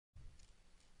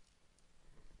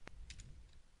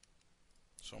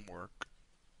some work.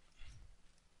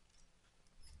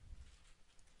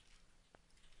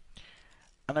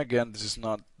 And again, this is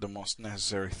not the most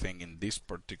necessary thing in this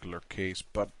particular case,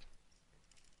 but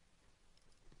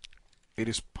it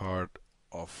is part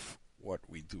of what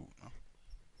we do. No?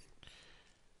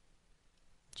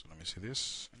 So let me see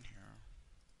this in here.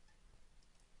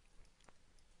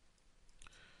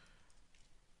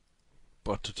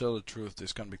 But to tell the truth,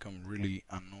 this can become really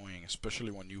annoying,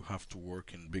 especially when you have to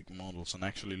work in big models. And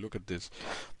actually, look at this.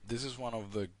 This is one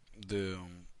of the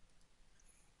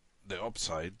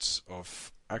upsides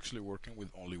of actually working with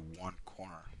only one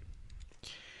corner.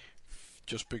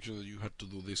 Just picture that you had to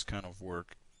do this kind of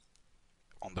work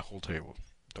on the whole table.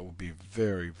 That would be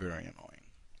very, very annoying.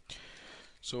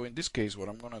 So in this case, what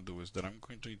I'm going to do is that I'm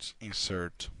going to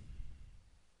insert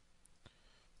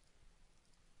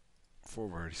 4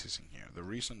 vertices in here. The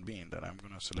reason being that I'm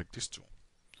going to select these two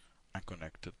and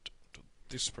connect it to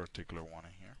this particular one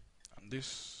in here, and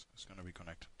this is going to be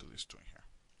connected to this two in here.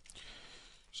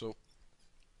 So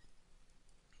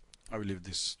I believe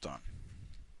this is done.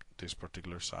 This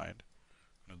particular side,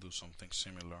 I'm going to do something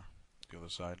similar the other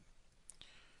side.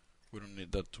 We don't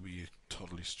need that to be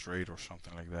totally straight or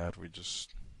something like that. We're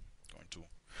just going to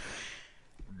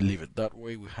leave it that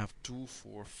way. We have 2,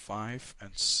 4, 5,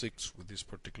 and 6 with this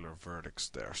particular vertex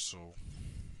there. So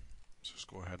let's just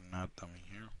go ahead and add them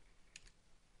in here.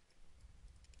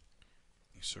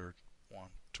 Insert 1,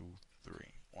 2, 3,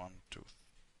 1, 2,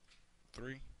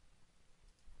 3.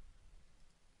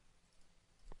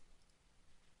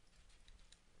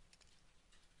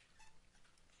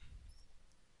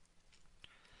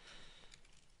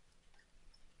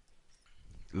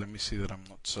 Let me see that I'm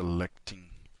not selecting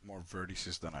more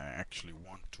vertices than I actually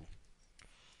want to.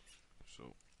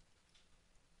 So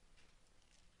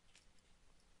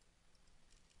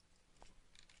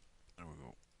there we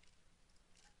go.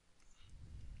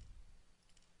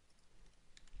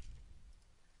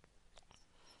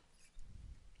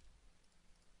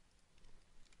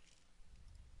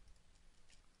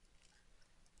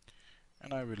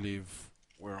 And I believe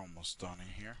we're almost done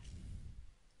in here.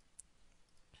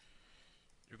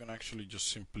 You can actually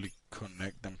just simply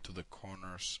connect them to the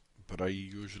corners, but I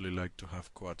usually like to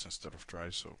have quads instead of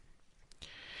tries, so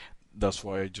that's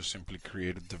why I just simply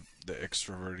created the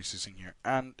extra vertices in here.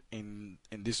 And in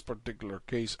this particular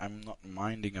case, I'm not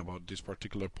minding about this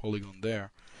particular polygon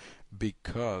there,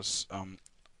 because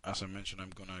as I mentioned,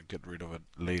 I'm gonna get rid of it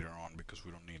later on because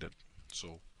we don't need it.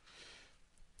 So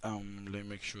let me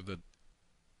make sure that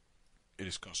it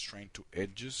is constrained to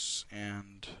edges,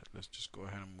 and let's just go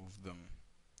ahead and move them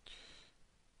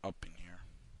up in here.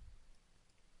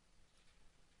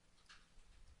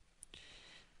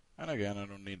 And again, I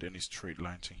don't need any straight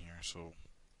lines in here, so I'm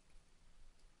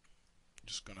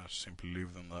just gonna simply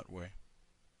leave them that way.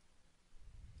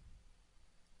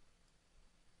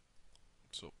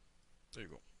 So there you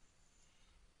go.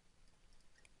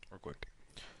 Or quick.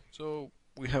 So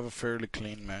we have a fairly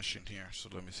clean mesh in here, so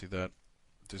let me see that.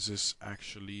 This is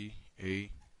actually a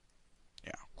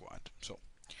quad. So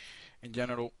in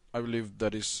general, I believe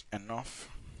that is enough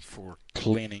for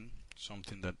cleaning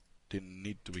something that didn't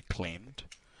need to be cleaned,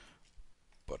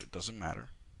 but it doesn't matter.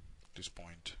 At this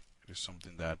point, it is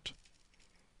something that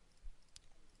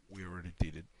we already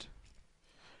did it.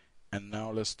 And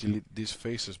now let's delete these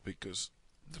faces, because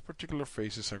the particular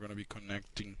faces are going to be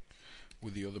connecting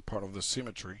with the other part of the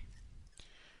symmetry.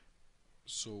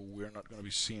 So we're not going to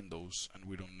be seeing those, and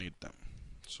we don't need them.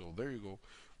 So there you go.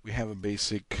 We have a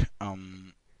basic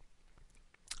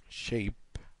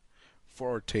shape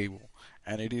for our table,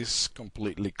 and it is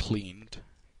completely cleaned.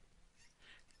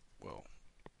 Well,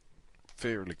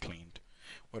 fairly cleaned.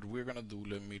 What we're gonna do,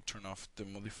 let me turn off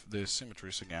the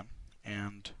symmetries again,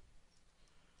 and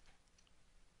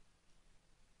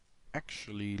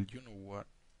actually, you know what?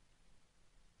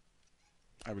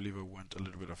 I believe I went a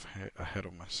little bit ahead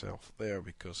of myself there,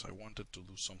 because I wanted to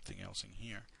do something else in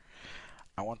here.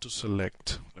 I want to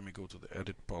select, let me go to the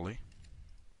edit poly,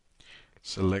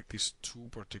 select these two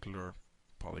particular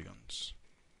polygons,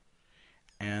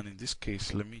 and in this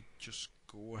case, let me just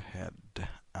go ahead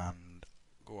and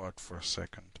go out for a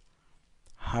second,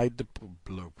 hide the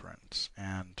blueprints,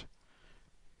 and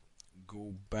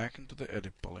go back into the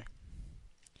edit poly,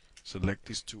 select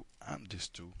these two and these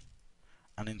two,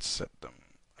 and inset them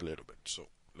a little bit. So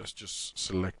let's just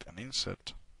select an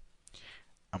inset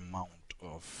amount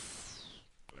of,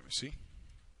 let me see,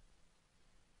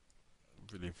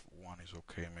 I believe 1 is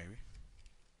okay, maybe.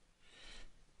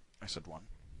 I said 1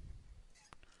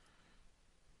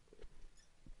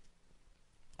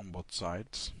 on both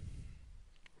sides.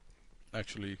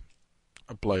 Actually,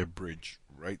 apply a bridge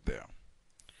right there.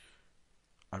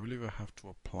 I believe I have to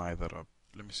apply that up.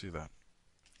 Let me see that.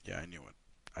 Yeah, I knew it.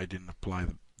 I didn't apply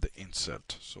the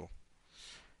inset. So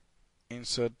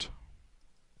inset,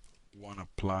 one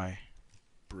apply,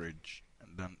 bridge,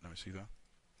 and then let me see that.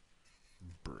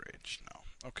 Bridge now.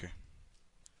 Okay.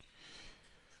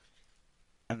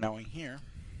 And now in here,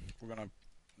 we're gonna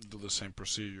do the same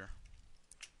procedure.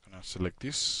 I'm gonna select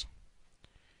this,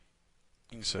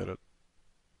 insert it,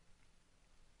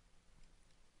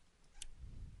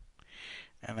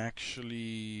 and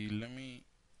actually let me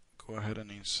go ahead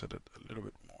and insert it a little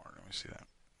bit more. Let me see that.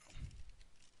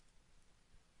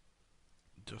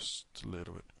 Just a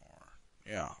little bit more.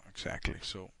 Yeah, exactly.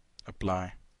 So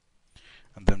apply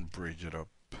and then bridge it up,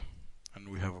 and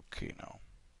we have okay now.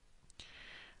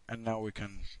 And now we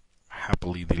can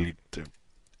happily delete the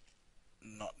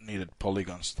not needed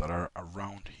polygons that are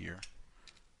around here.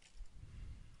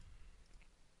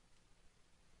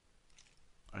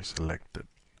 I selected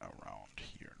around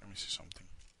here. Let me see something.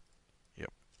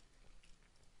 Yep.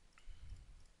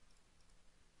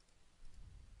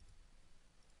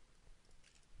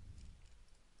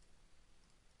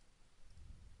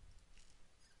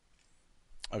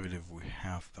 I believe we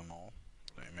have them all.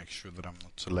 Let me make sure that I'm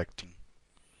not selecting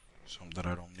some that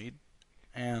I don't need.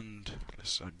 And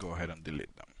let's go ahead and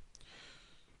delete them.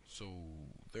 So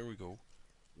there we go.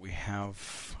 We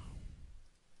have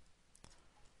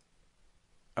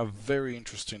a very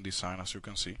interesting design, as you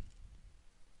can see.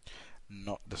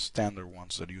 Not the standard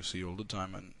ones that you see all the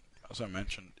time, and as I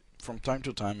mentioned, from time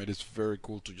to time it is very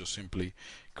cool to just simply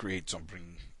create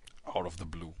something out of the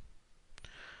blue,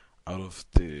 out of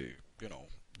the, you know,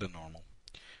 the normal.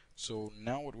 So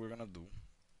now what we're gonna do,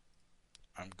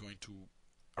 I'm going to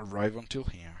arrive until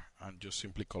here and just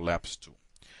simply collapse 2.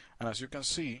 And as you can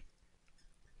see,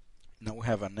 now we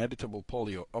have an editable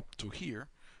polyo up to here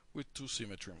with 2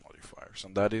 symmetry modifiers,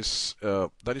 and that is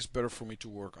better for me to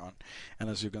work on. And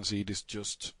as you can see, it is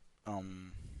just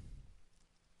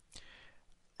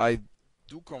I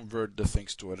do convert the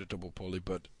things to editable poly,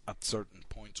 but at certain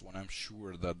points when I'm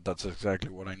sure that that's exactly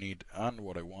what I need and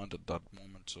what I want at that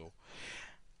moment. So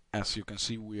as you can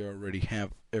see, we already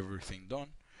have everything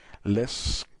done.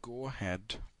 Let's go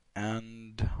ahead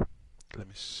and let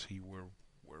me see, where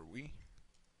were we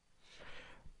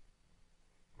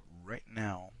right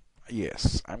now?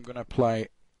 Yes, I'm gonna apply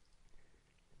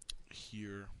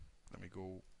here. Let me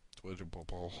go to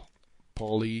editable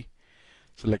poly,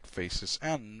 select faces,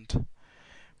 and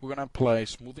we're gonna apply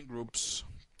smoothing groups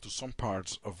to some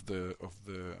parts of the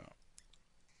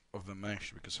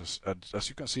mesh, because as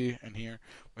you can see in here,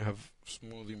 we have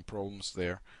smoothing problems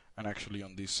there, and actually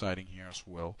on this siding here as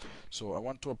well. So I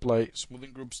want to apply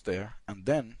smoothing groups there, and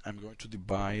then I'm going to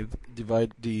divide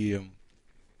the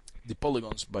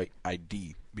polygons by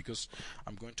ID, because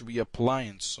I'm going to be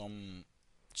applying some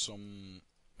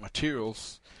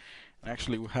materials, and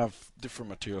actually we have different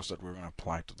materials that we're going to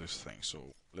apply to this thing.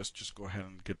 So let's just go ahead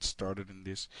and get started in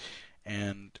this.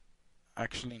 And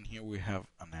actually in here we have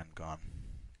an end gun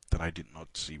that I did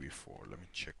not see before. Let me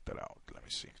check that out. Let me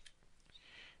see.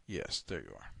 Yes, there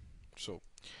you are. So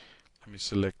let me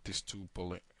select these two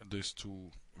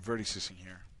vertices in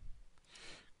here,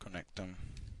 connect them.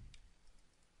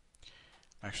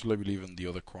 Actually, I believe in the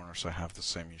other corners I have the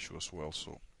same issue as well,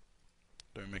 so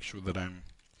let me make sure that I'm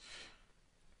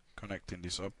connecting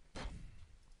this up.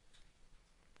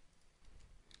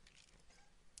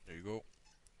 There you go.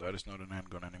 That is not an end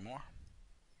gun anymore.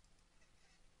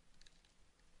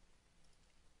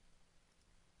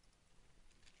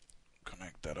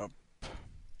 Connect that up.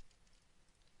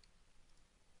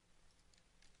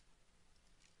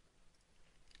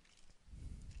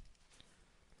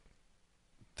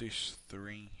 These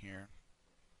 3 here,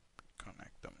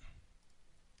 connect them.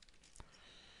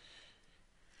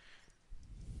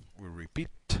 We'll repeat.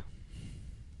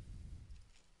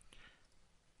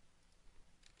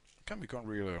 Can become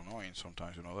really annoying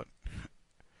sometimes, you know that.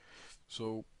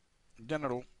 So in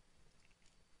general,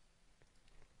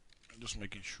 just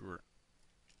making sure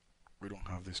we don't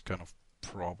have this kind of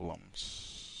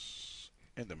problems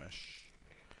in the mesh,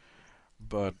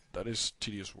 but that is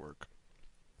tedious work.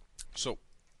 So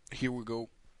here we go.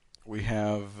 We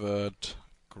have it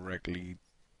correctly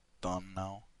done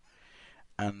now,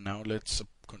 and now let's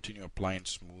continue applying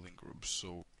smoothing groups.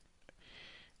 So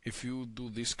if you do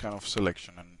this kind of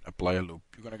selection and apply a loop,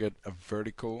 you're gonna get a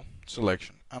vertical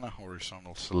selection and a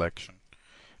horizontal selection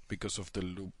because of the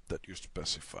loop that you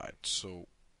specified. So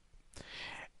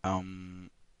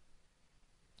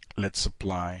let's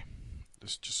apply.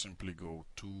 Let's just simply go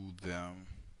to them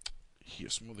here,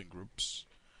 smoothing groups,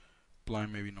 apply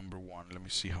maybe number 1. Let me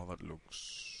see how that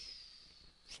looks.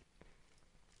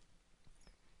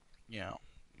 Yeah,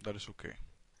 that is okay,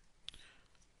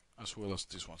 as well as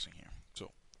these ones in here.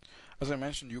 So as I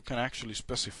mentioned, you can actually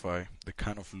specify the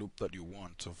kind of loop that you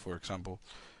want. So for example,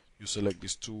 you select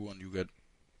these two and you get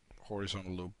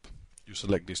horizontal loop. You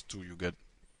select these two, you get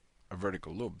a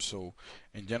vertical loop. So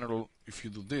in general, if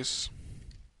you do this,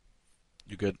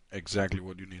 you get exactly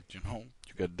what you need. You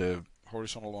get the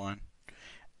horizontal line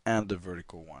and the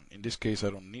vertical one. In this case, I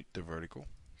don't need the vertical,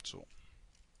 so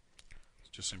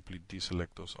just simply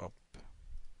deselect those up.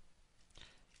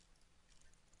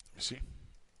 Let me see.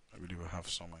 I believe I have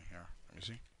some in here. Let me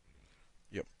see.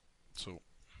 Yep. So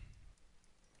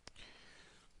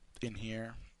in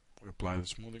here, we apply the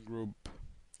smoothing group.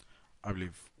 I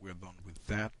believe we're done with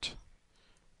that.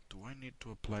 Do I need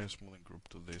to apply a smoothing group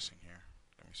to this in here?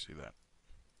 Let me see that.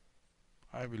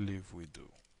 I believe we do.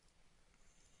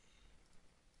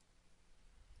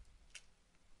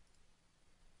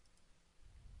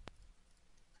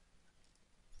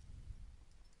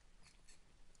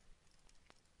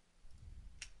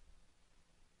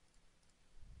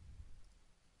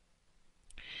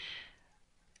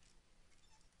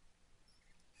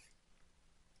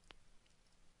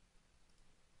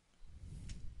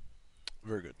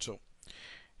 Very good. So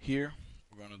here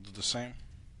we're going to do the same.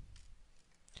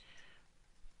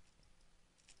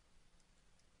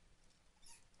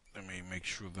 Let me make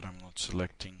sure that I'm not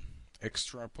selecting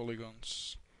extra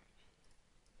polygons.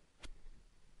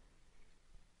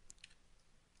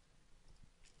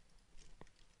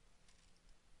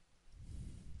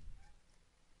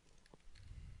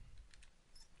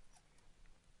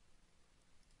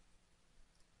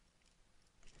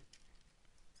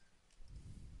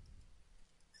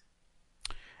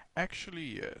 Actually,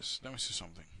 yes. Let me see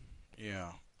something.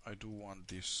 Yeah, I do want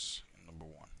this in number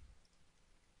 1.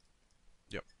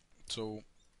 Yep. So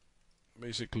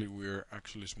basically, we're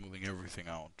actually smoothing everything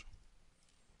out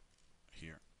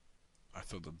here. I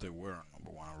thought that they were on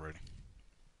number 1 already.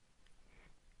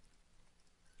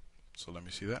 So let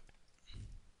me see that.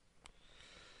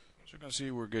 So you can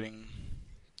see we're getting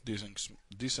decent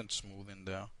smooth in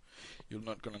there. You're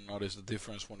not gonna notice the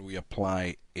difference when we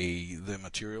apply the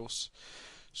materials,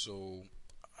 so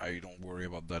I don't worry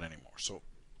about that anymore. So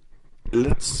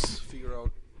let's figure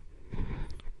out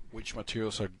which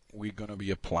materials are we gonna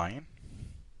be applying.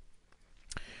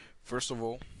 First of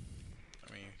all,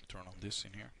 let me turn on this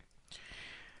in here.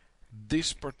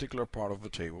 This particular part of the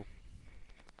table,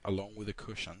 along with the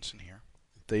cushions in here,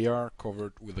 they are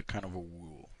covered with a kind of a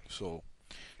wool. So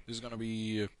this is gonna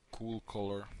be a cool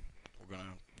color. We're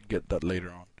gonna get that later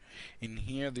on. In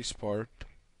here, this part,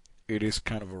 it is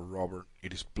kind of a rubber.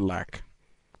 It is black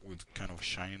with kind of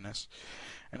shininess,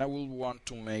 and I will want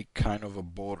to make kind of a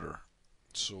border.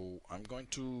 So I'm going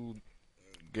to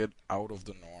get out of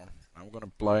the norm. I'm going to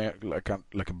apply like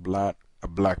a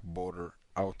black border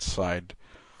outside.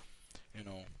 You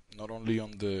know, not only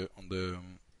on the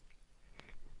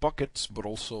pockets, but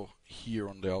also here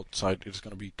on the outside. It's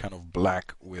going to be kind of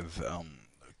black with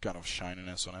kind of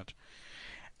shininess on it.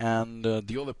 And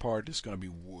the other part is going to be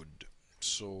wood.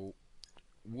 So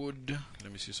wood,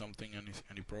 let me see something.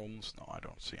 Any problems? No, I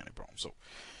don't see any problems. So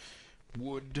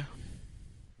wood,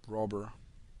 rubber,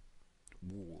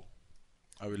 wool.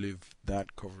 I believe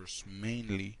that covers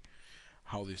mainly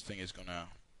how this thing is gonna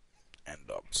end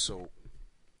up. So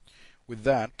with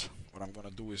that, what I'm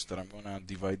gonna do is that I'm gonna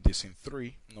divide this in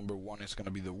 3. Number 1 is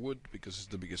gonna be the wood, because it's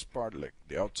the biggest part, like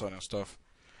the outside and stuff.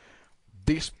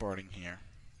 This part in here,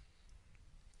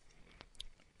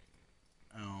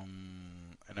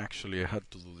 and actually I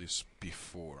had to do this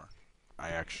before I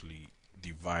actually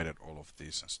divided all of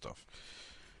this and stuff,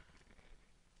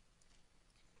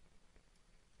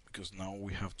 because now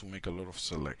we have to make a lot of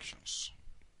selections,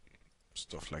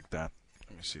 stuff like that.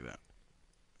 Let me see that.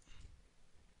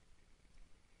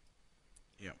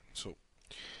 Yeah, so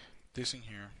this in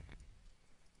here,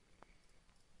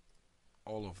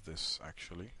 all of this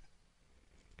actually,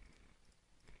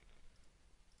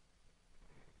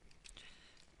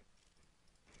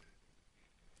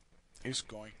 is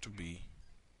going to be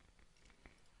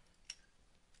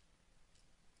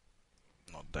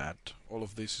not that. All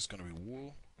of this is going to be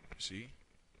wool, see?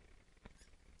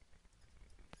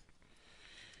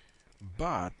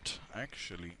 But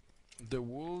actually, the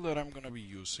wool that I'm going to be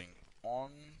using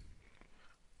on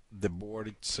the board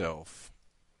itself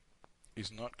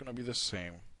is not going to be the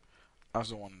same as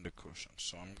the one in the cushion.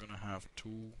 So I'm going to have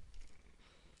two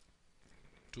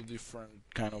different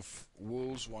kind of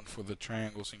wools, one for the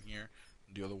triangles in here,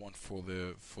 the other one for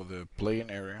the playing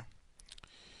area,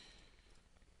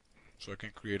 so I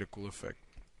can create a cool effect.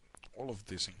 All of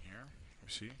this in here, you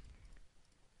see,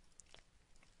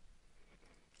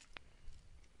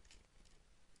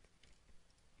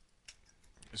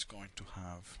 is going to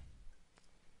have,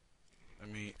 let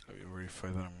me verify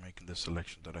that I'm making the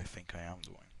selection that I think I am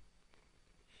doing.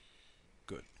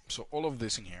 Good. So all of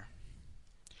this in here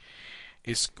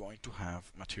is going to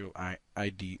have material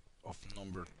ID of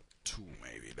number 2.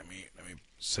 Maybe let me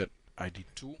set ID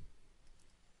 2,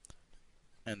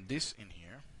 and this in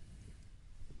here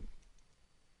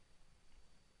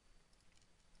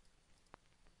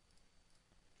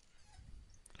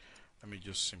let me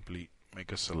just simply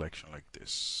make a selection like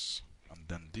this and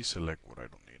then deselect what I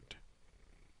don't need.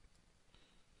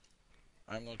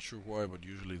 I'm not sure why, but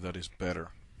usually that is better.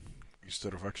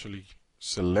 Instead of actually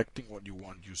selecting what you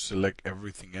want, you select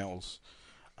everything else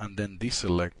and then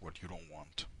deselect what you don't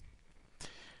want.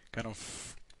 Kind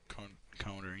of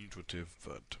counterintuitive,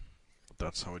 but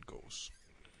that's how it goes.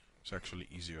 It's actually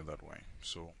easier that way.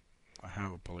 So I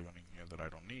have a polygon in here that I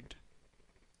don't need.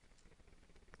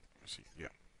 Let's see, yeah.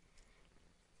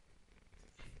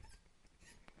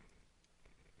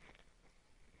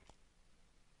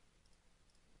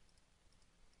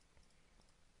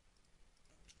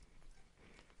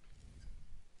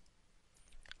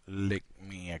 Let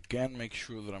me again make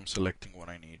sure that I'm selecting what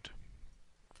I need,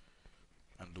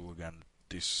 and do again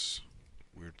this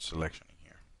weird selection in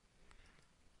here.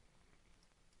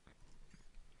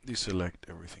 Deselect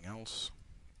everything else.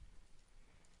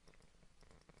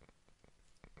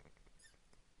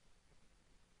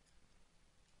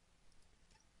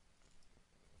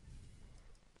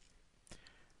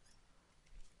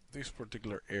 This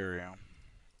particular area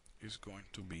is going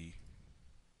to be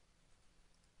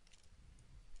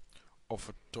of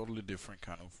a totally different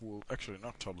kind of wool. Actually,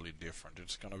 not totally different.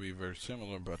 It's going to be very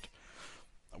similar, but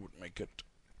I would make it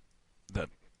that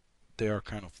they are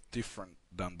kind of different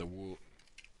than the wool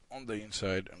on the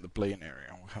inside and the plane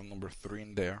area. We have number 3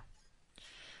 in there.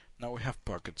 Now we have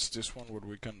pockets. This one, what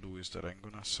we can do is that I'm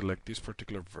going to select this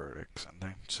particular vertex and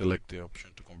then select the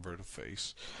option to convert a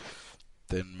face.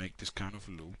 Then make this kind of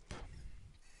loop.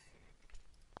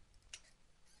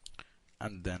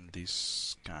 And then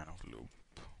this kind of loop.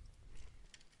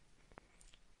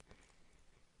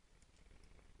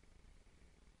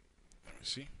 Let me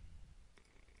see.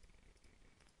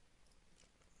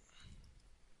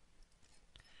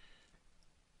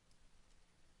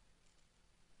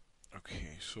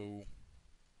 Okay, so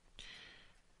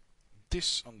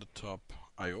this on the top,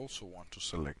 I also want to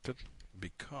select it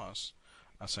because,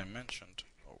 as I mentioned,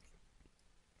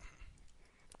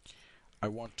 I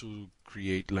want to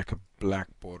create like a black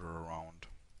border around.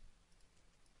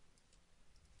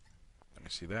 Let me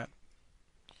see that.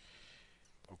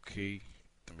 Okay,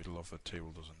 the middle of the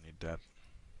table doesn't need that.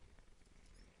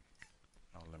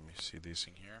 Now let me see this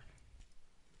in here.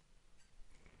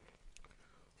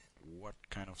 What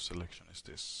kind of selection is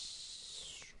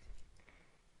this?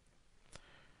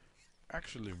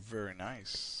 Actually very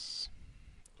nice.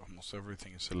 Almost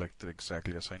everything is selected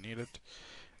exactly as I need it,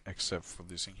 except for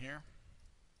this in here.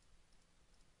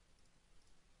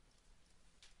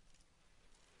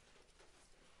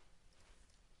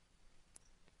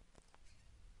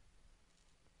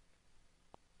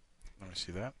 Let me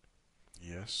see that.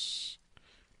 Yes,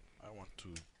 I want to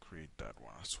create that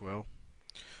one as well.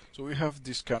 So we have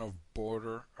this kind of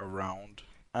border around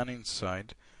and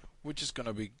inside, which is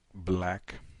gonna be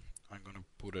black. I'm gonna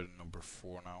put it in number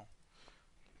 4 now.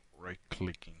 Right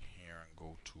clicking here and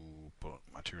go to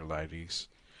material IDs.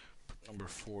 Put number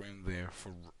 4 in there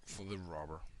for the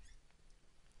rubber.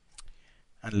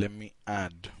 And let me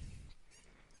add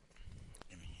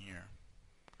in here.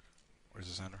 Where's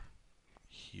the center?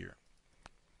 Here.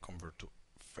 Convert to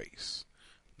face.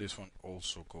 This one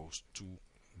also goes to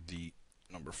the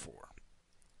number 4.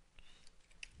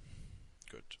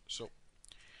 Good. So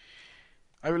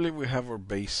I believe we have our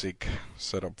basic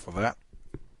setup for that.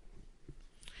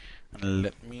 And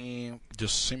let me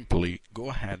just simply go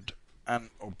ahead and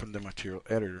open the material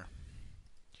editor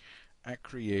and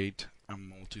create a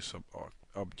multi-sub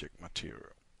object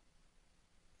material.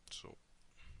 So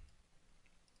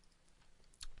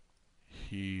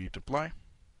hit apply.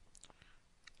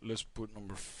 Let's put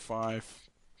number 5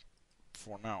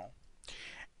 for now,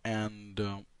 and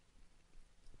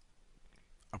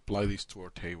apply this to our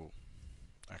table.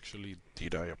 Actually,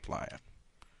 did I apply it?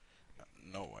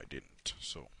 No, I didn't.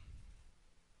 So